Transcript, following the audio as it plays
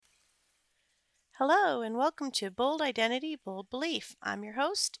Hello, and welcome to Bold Identity, Bold Belief. I'm your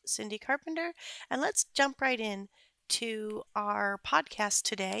host, Cindy Carpenter, and let's jump right in to our podcast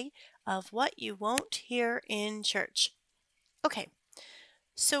today of what you won't hear in church. Okay,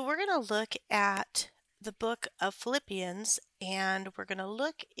 so we're going to look at the book of Philippians, and we're going to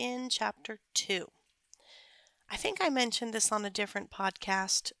look in chapter 2. I think I mentioned this on a different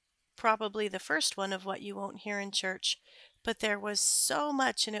podcast, probably the first one of what you won't hear in church, but there was so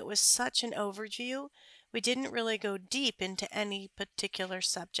much and it was such an overview. We didn't really go deep into any particular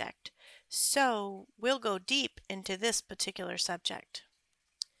subject. So we'll go deep into this particular subject.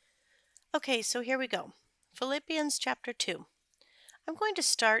 Okay, so here we go. Philippians chapter 2. I'm going to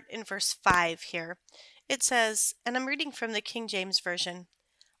start in verse 5 here. It says, and I'm reading from the King James Version,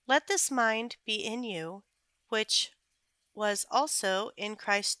 "Let this mind be in you, which was also in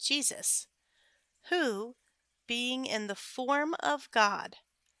Christ Jesus, who, being in the form of God,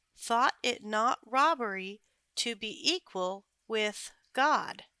 thought it not robbery to be equal with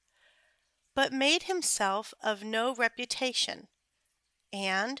God, but made himself of no reputation,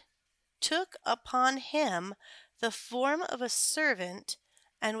 and took upon him the form of a servant,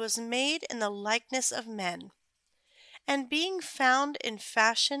 and was made in the likeness of men. And being found in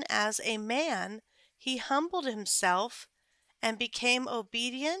fashion as a man, he humbled himself and became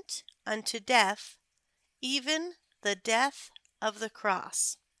obedient unto death, even the death of the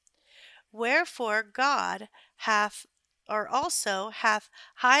cross. Wherefore God hath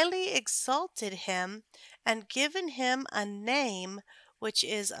highly exalted him, and given him a name which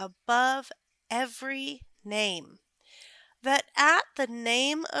is above every name, that at the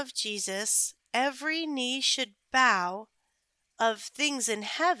name of Jesus every knee should bow, of things in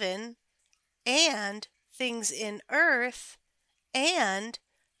heaven, and things in earth, and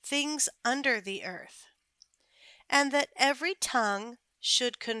things under the earth, and that every tongue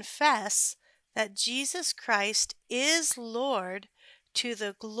should confess that Jesus Christ is Lord, to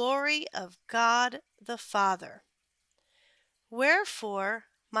the glory of God the Father. Wherefore,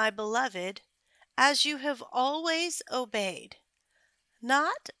 my beloved, as you have always obeyed,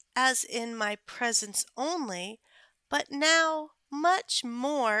 not as in my presence only, but now much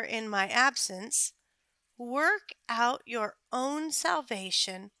more in my absence, work out your own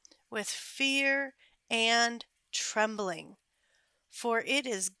salvation with fear and trembling. For it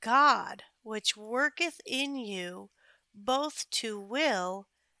is God which worketh in you both to will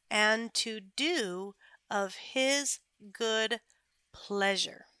and to do of his good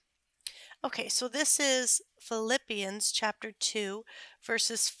pleasure." Okay, so this is Philippians chapter 2,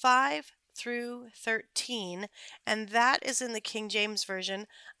 verses 5 through 13, and that is in the King James Version.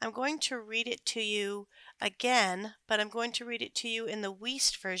 I'm going to read it to you again, but I'm going to read it to you in the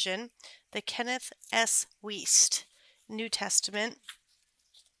Wuest version, the Kenneth S. Wuest New Testament.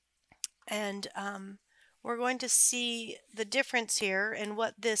 And we're going to see the difference here and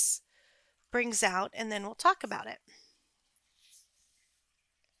what this brings out, and then we'll talk about it.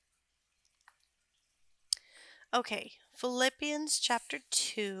 Okay, Philippians chapter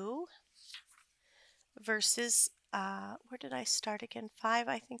 2, verses, where did I start again? 5,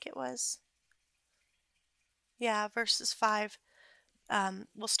 I think it was. Yeah, verses 5.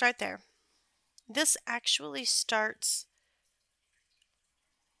 We'll start there. This actually starts,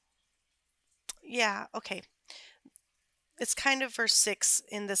 yeah, okay. It's kind of verse 6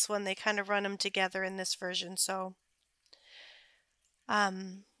 in this one. They kind of run them together in this version. So,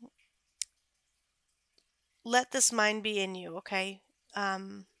 let this mind be in you, okay?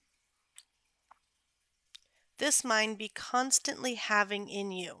 This mind be constantly having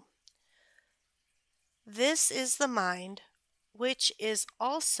in you. This is the mind which is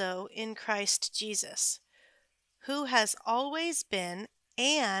also in Christ Jesus, who has always been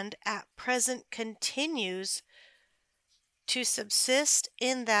and at present continues to subsist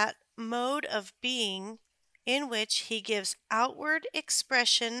in that mode of being in which he gives outward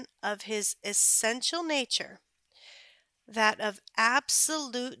expression of his essential nature, that of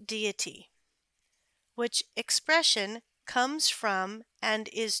absolute deity, which expression comes from and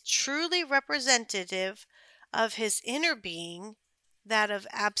is truly representative of his inner being, that of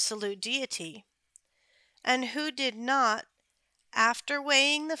absolute deity, and who did not, after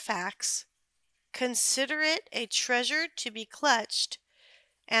weighing the facts, consider it a treasure to be clutched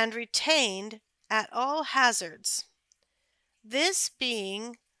and retained at all hazards, this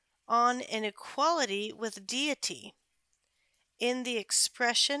being on an equality with deity in the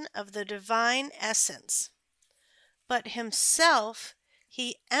expression of the divine essence. But himself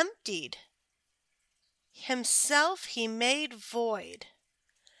he emptied, himself he made void,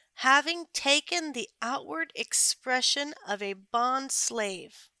 having taken the outward expression of a bond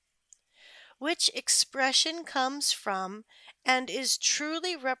slave, which expression comes from and is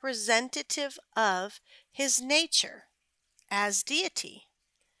truly representative of his nature as deity,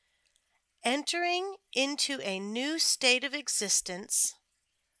 entering into a new state of existence,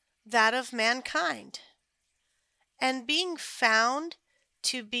 that of mankind, and being found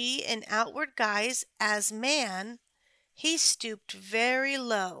to be in outward guise as man, he stooped very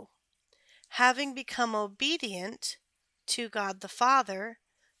low, having become obedient to God the Father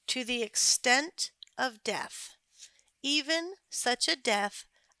to the extent of death, even such a death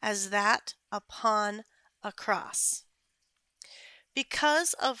as that upon a cross.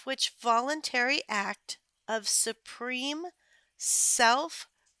 Because of which voluntary act of supreme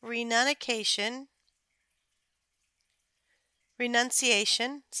self-renunciation,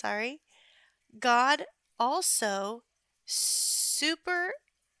 God also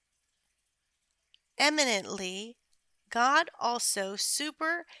supereminently,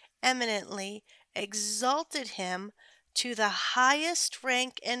 exalted him to the highest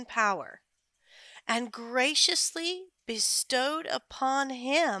rank and power, and graciously bestowed upon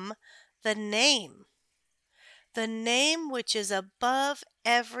him the name which is above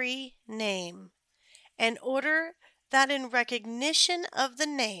every name, in order that in recognition of the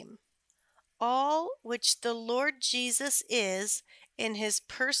name, all which the Lord Jesus is in his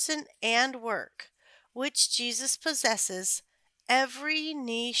person and work, which Jesus possesses, every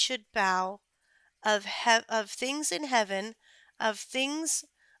knee should bow, of things in heaven, of things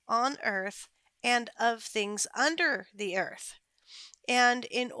on earth, and of things under the earth. And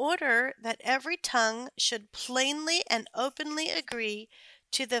in order that every tongue should plainly and openly agree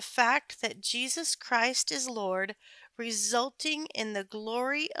to the fact that Jesus Christ is Lord, resulting in the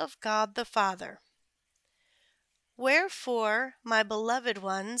glory of God the Father. Wherefore, my beloved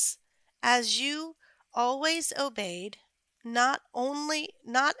ones, as you always obeyed, not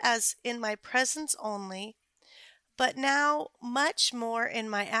as in my presence only, but now much more in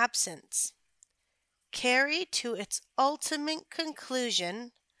my absence, carry to its ultimate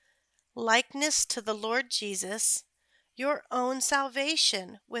conclusion, likeness to the Lord Jesus, your own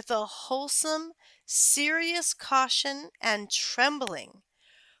salvation with a wholesome, serious caution and trembling.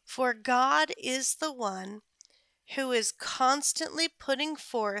 For God is the one who is constantly putting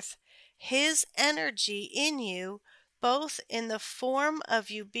forth his energy in you, both in the form of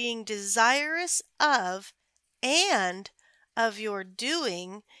you being desirous of and of your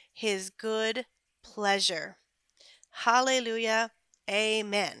doing his good pleasure. Hallelujah.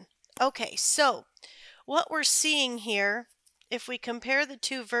 Amen. Okay, so what we're seeing here, if we compare the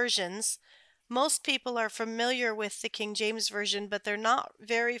two versions, most people are familiar with the King James Version, but they're not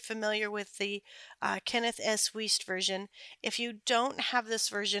very familiar with the Kenneth S. Wuest version. If you don't have this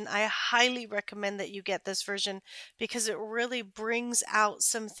version, I highly recommend that you get this version because it really brings out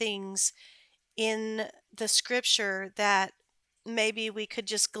some things in the scripture that maybe we could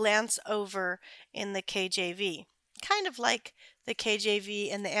just glance over in the KJV. Kind of like the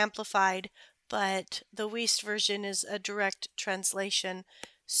KJV and the Amplified, but the Wuest version is a direct translation,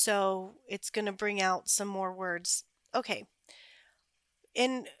 so it's going to bring out some more words. Okay,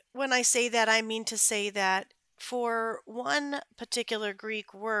 and when I say that, I mean to say that for one particular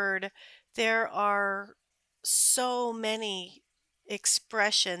Greek word, there are so many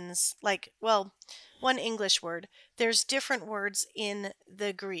expressions, one English word. There's different words in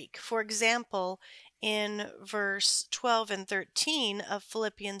the Greek. For example, in verse 12 and 13 of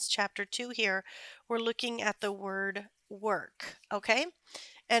Philippians chapter 2 here, we're looking at the word work, okay?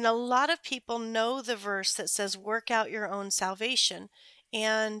 And a lot of people know the verse that says, work out your own salvation.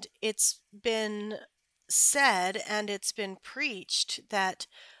 And it's been said and it's been preached that,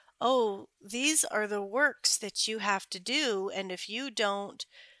 oh, these are the works that you have to do. And if you don't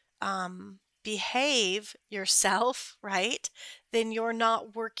behave yourself, right, then you're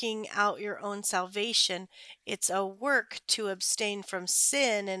not working out your own salvation. It's a work to abstain from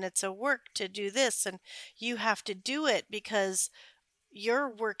sin, and it's a work to do this, and you have to do it because you're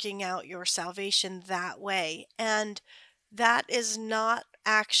working out your salvation that way. And that is not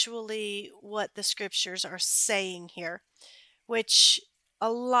actually what the scriptures are saying here, which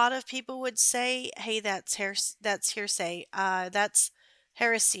a lot of people would say, hey, that's hearsay. That's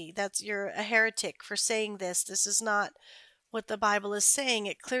heresy. You're a heretic for saying this. This is not what the Bible is saying.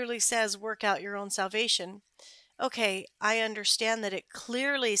 It clearly says work out your own salvation. Okay, I understand that it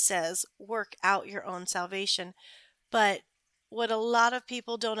clearly says work out your own salvation, but what a lot of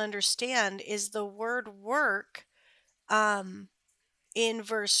people don't understand is the word work in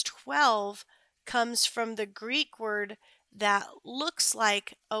verse 12 comes from the Greek word that looks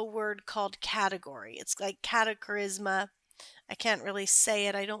like a word called category. It's like katacharisma, I can't really say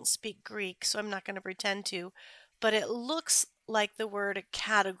it. I don't speak Greek, so I'm not going to pretend to. But it looks like the word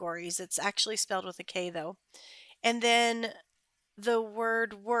categories. It's actually spelled with a K, though. And then the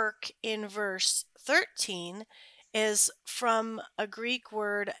word work in verse 13 is from a Greek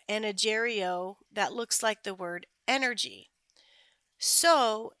word energerio that looks like the word energy.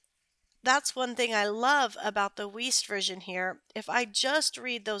 So that's one thing I love about the Wuest version here. If I just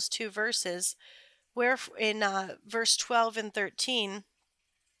read those two verses, where in verse 12 and 13,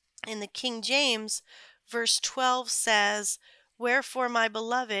 in the King James, verse 12 says, "Wherefore, my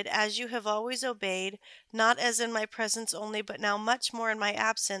beloved, as you have always obeyed, not as in my presence only, but now much more in my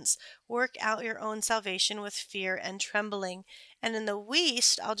absence, work out your own salvation with fear and trembling." And in the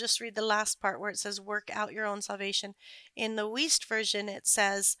Wuest, I'll just read the last part where it says, "Work out your own salvation." In the Wuest version, it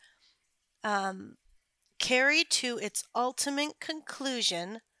says, "Carry to its ultimate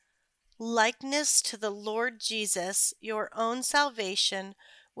conclusion likeness to the Lord Jesus, your own salvation,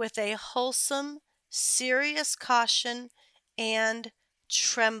 with a wholesome, serious caution and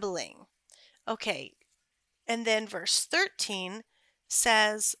trembling." Okay, and then verse 13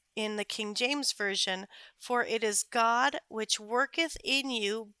 says in the King James Version, "For it is God which worketh in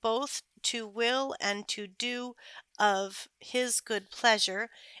you both to will and to do of his good pleasure."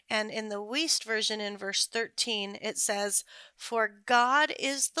 And in the Wuest Version in verse 13, it says, "For God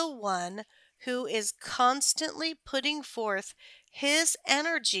is the one who is constantly putting forth his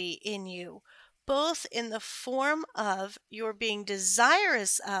energy in you, both in the form of your being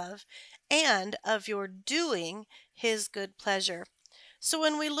desirous of and of your doing his good pleasure." So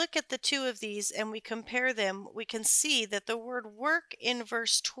when we look at the two of these and we compare them, we can see that the word work in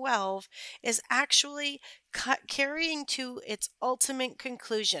verse 12 is actually carrying to its ultimate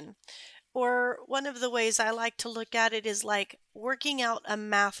conclusion. Or one of the ways I like to look at it is like working out a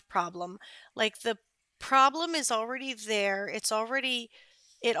math problem. Like the problem is already there. It already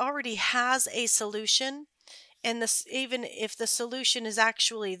has a solution, and this, even if the solution is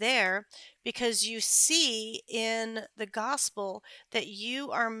actually there, because you see in the gospel that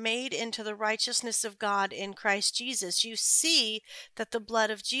you are made into the righteousness of God in Christ Jesus. You see that the blood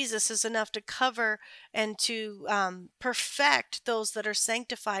of Jesus is enough to cover and to perfect those that are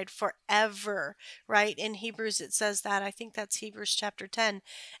sanctified forever, right? In Hebrews it says that. I think that's Hebrews chapter 10.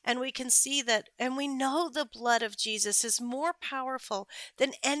 And we can see that, and we know the blood of Jesus is more powerful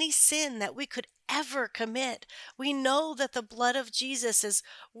than any sin that we could ever commit. We know that the blood of Jesus is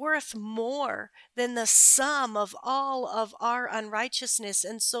worth more than the sum of all of our unrighteousness.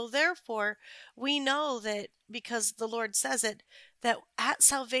 And so, therefore, we know that because the Lord says it, that at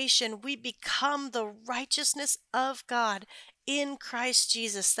salvation we become the righteousness of God in Christ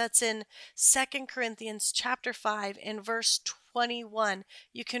Jesus. That's in 2 Corinthians chapter 5 in verse 21.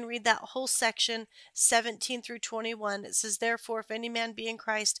 You can read that whole section, 17 through 21. It says, "Therefore, if any man be in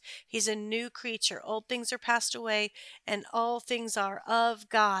Christ, he's a new creature. Old things are passed away, and all things are of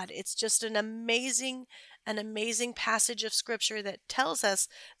God." It's just an amazing passage of scripture that tells us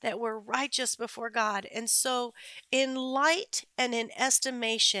that we're righteous before God. And so, in light and in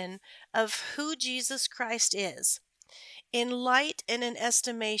estimation of who Jesus Christ is, in light and in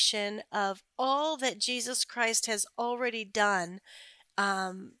estimation of all that Jesus Christ has already done,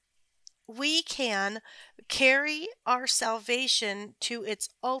 um, we can carry our salvation to its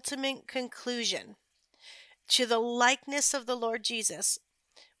ultimate conclusion, to the likeness of the Lord Jesus.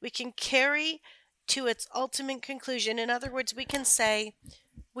 We can carry to its ultimate conclusion. In other words, we can say,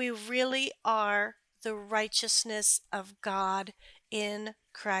 we really are the righteousness of God in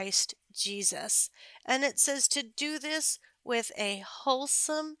Christ Jesus. And it says to do this with a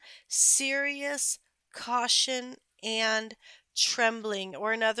wholesome, serious caution and trembling,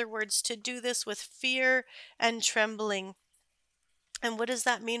 or in other words, to do this with fear and trembling. And what does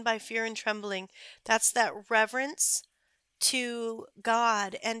that mean by fear and trembling? That's that reverence to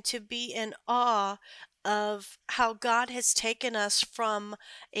God and to be in awe of how God has taken us from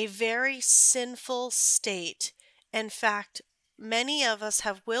a very sinful state. In fact, many of us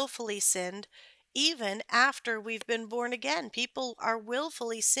have willfully sinned even after we've been born again. People are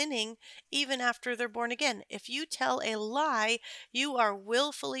willfully sinning even after they're born again. If you tell a lie, you are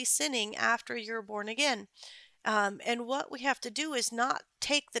willfully sinning after you're born again. And what we have to do is not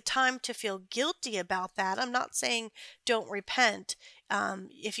take the time to feel guilty about that. I'm not saying don't repent.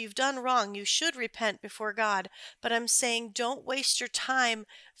 If you've done wrong, you should repent before God. But I'm saying don't waste your time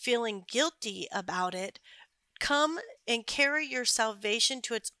feeling guilty about it. Come and carry your salvation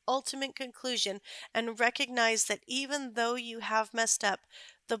to its ultimate conclusion and recognize that even though you have messed up,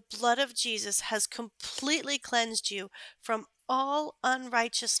 the blood of Jesus has completely cleansed you from all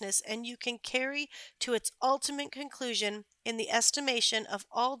unrighteousness, and you can carry to its ultimate conclusion in the estimation of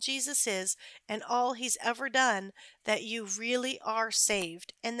all Jesus is and all he's ever done, that you really are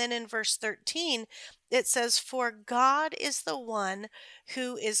saved. And then in verse 13, it says, "For God is the one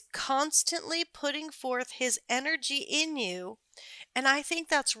who is constantly putting forth his energy in you." And I think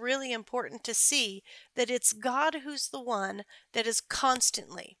that's really important to see, that it's God who's the one that is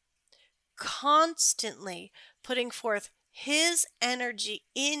constantly putting forth his energy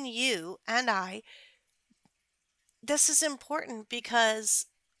in you and I. This is important because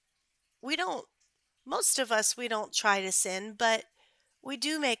we don't, most of us, we don't try to sin, but we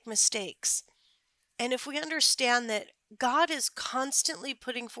do make mistakes. And if we understand that God is constantly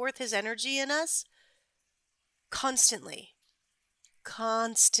putting forth his energy in us, constantly,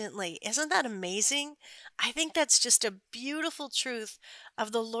 constantly. Isn't that amazing? I think that's just a beautiful truth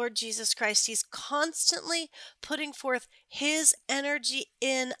of the Lord Jesus Christ. He's constantly putting forth his energy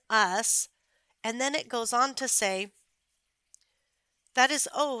in us. And then it goes on to say, that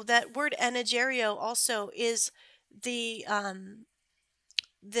word energerio also is the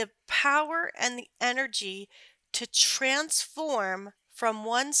power and the energy to transform from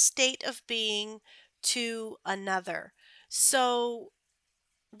one state of being to another. So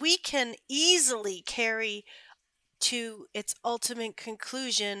we can easily carry to its ultimate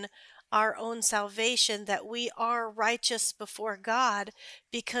conclusion our own salvation, that we are righteous before God,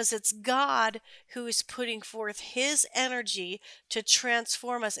 because it's God who is putting forth his energy to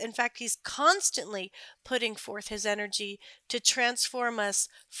transform us. In fact, he's constantly putting forth his energy to transform us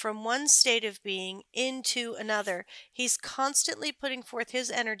from one state of being into another. He's constantly putting forth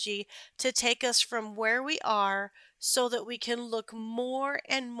his energy to take us from where we are so that we can look more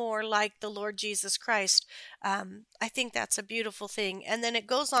and more like the Lord Jesus Christ. I think that's a beautiful thing. And then it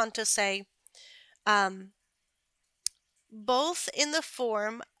goes on to say, um, both in the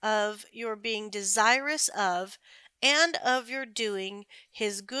form of your being desirous of and of your doing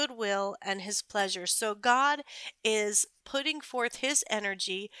his good will and his pleasure. So God is putting forth his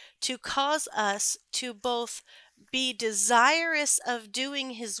energy to cause us to both be desirous of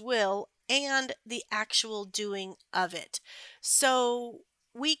doing his will and the actual doing of it. So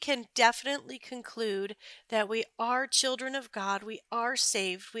we can definitely conclude that we are children of God, we are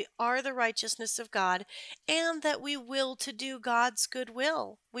saved, we are the righteousness of God, and that we will to do God's good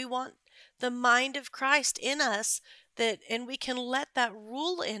will. We want the mind of Christ in us, that and we can let that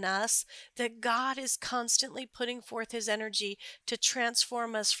rule in us, that God is constantly putting forth his energy to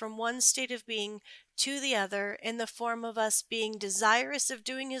transform us from one state of being to the other, in the form of us being desirous of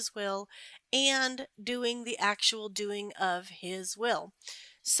doing his will and doing the actual doing of his will.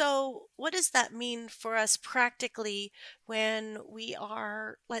 So, what does that mean for us practically when we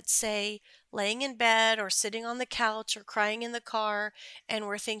are, let's say, laying in bed or sitting on the couch or crying in the car, and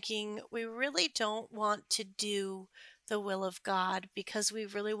we're thinking we really don't want to do the will of God because we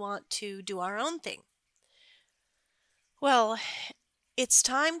really want to do our own thing? Well, it's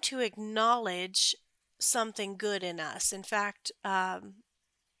time to acknowledge something good in us. In fact,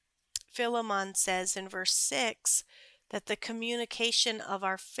 Philemon says in verse 6 that the communication of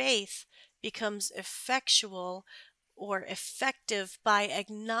our faith becomes effectual or effective by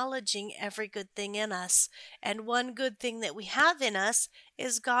acknowledging every good thing in us. And one good thing that we have in us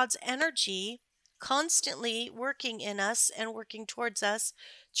is God's energy constantly working in us and working towards us,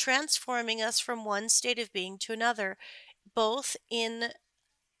 transforming us from one state of being to another, both in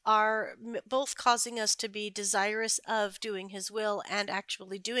both causing us to be desirous of doing his will and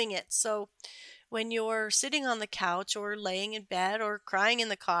actually doing it. So when you're sitting on the couch or laying in bed or crying in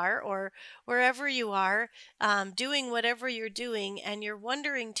the car or wherever you are, doing whatever you're doing, and you're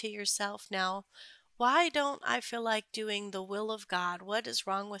wondering to yourself now, why don't I feel like doing the will of God? What is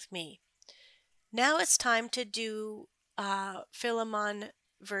wrong with me? Now it's time to do Philemon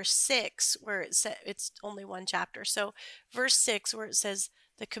verse 6, where it's only one chapter. So, verse 6, where it says,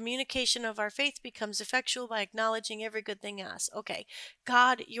 the communication of our faith becomes effectual by acknowledging every good thing in us. Okay,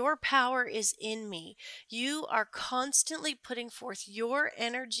 God, your power is in me. You are constantly putting forth your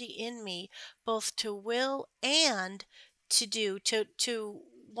energy in me, both to will and to do, to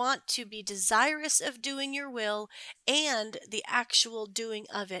want to be desirous of doing your will and the actual doing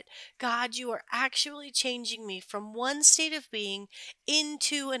of it. God, you are actually changing me from one state of being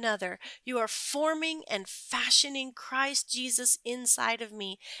into another. You are forming and fashioning Christ Jesus inside of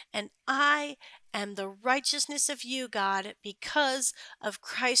me, and I am the righteousness of you, God, because of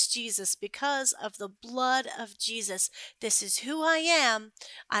Christ Jesus, because of the blood of Jesus. This is who I am.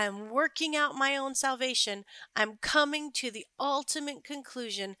 I am working out my own salvation. I'm coming to the ultimate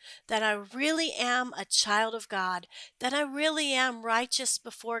conclusion that I really am a child of God, that I really am righteous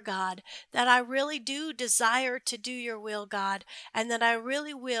before God, that I really do desire to do your will, God, and that I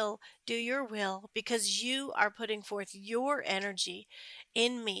really will do your will because you are putting forth your energy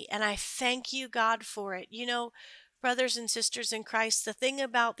in me. And I thank you, God, for it. Brothers and sisters in Christ, the thing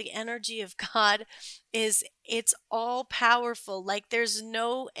about the energy of God is it's all powerful. Like there's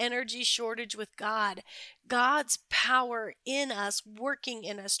no energy shortage with God. God's power in us, working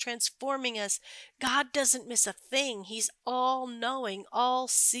in us, transforming us. God doesn't miss a thing. He's all knowing, all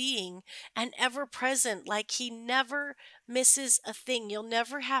seeing, and ever present. Like he never misses a thing. You'll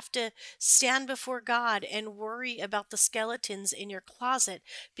never have to stand before God and worry about the skeletons in your closet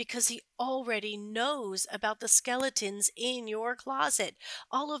because he already knows about the skeletons in your closet.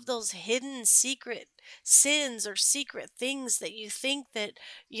 All of those hidden secret sins or secret things that you think that,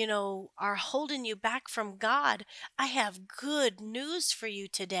 are holding you back from God. I have good news for you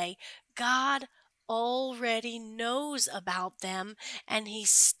today. God already knows about them and he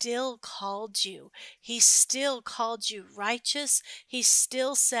still called you. He still called you righteous. He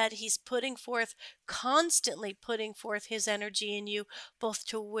still said he's constantly putting forth his energy in you, both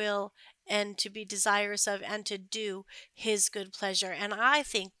to will and to be desirous of and to do his good pleasure. And I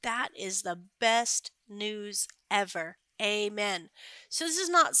think that is the best news ever. Amen. So, this is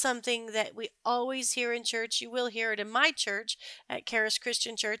not something that we always hear in church. You will hear it in my church at Charis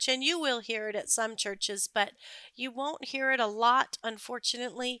Christian Church, and you will hear it at some churches, but you won't hear it a lot,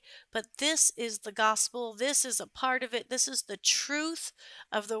 unfortunately. But this is the gospel. This is a part of it. This is the truth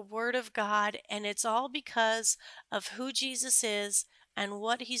of the Word of God, and it's all because of who Jesus is and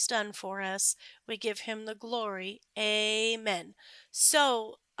what he's done for us. We give him the glory. Amen.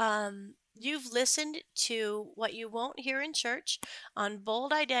 So, you've listened to What You Won't Hear in Church on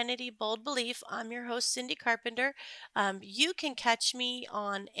Bold Identity, Bold Belief. I'm your host, Cindy Carpenter. You can catch me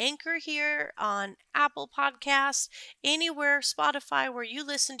on Anchor here, on Apple Podcasts, anywhere, Spotify, where you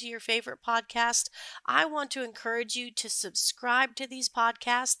listen to your favorite podcast. I want to encourage you to subscribe to these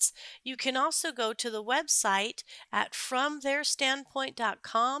podcasts. You can also go to the website at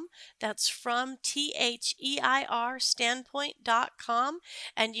fromtheirstandpoint.com. That's from THEIR standpoint.com.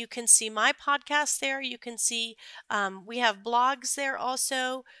 And you can see my podcast there. You can see we have blogs there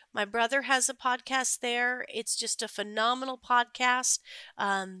also. My brother has a podcast there. It's just a phenomenal podcast.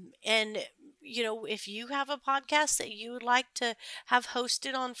 And if you have a podcast that you would like to have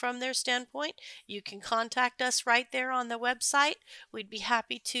hosted on From Their Standpoint, you can contact us right there on the website. We'd be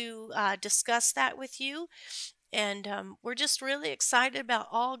happy to discuss that with you. And we're just really excited about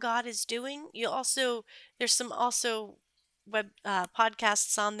all God is doing. There's some also web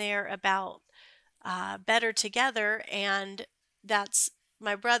podcasts on there about Better Together, and that's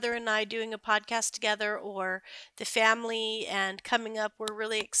my brother and I doing a podcast together, or the family. And coming up, we're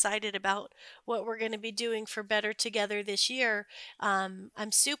really excited about what we're going to be doing for Better Together this year. I'm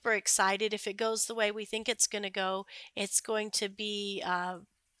super excited. If it goes the way we think it's going to go, it's going to be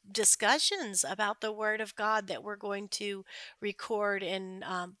discussions about the Word of God that we're going to record and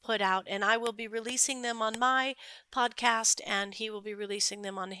put out. And I will be releasing them on my podcast, and he will be releasing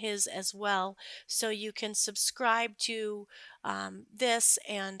them on his as well. So you can subscribe to this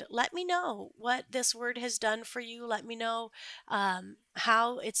and let me know what this word has done for you. Let me know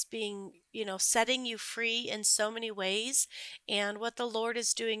how it's being, setting you free in so many ways and what the Lord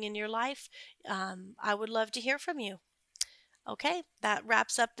is doing in your life. I would love to hear from you. Okay, that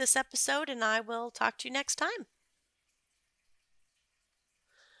wraps up this episode, and I will talk to you next time.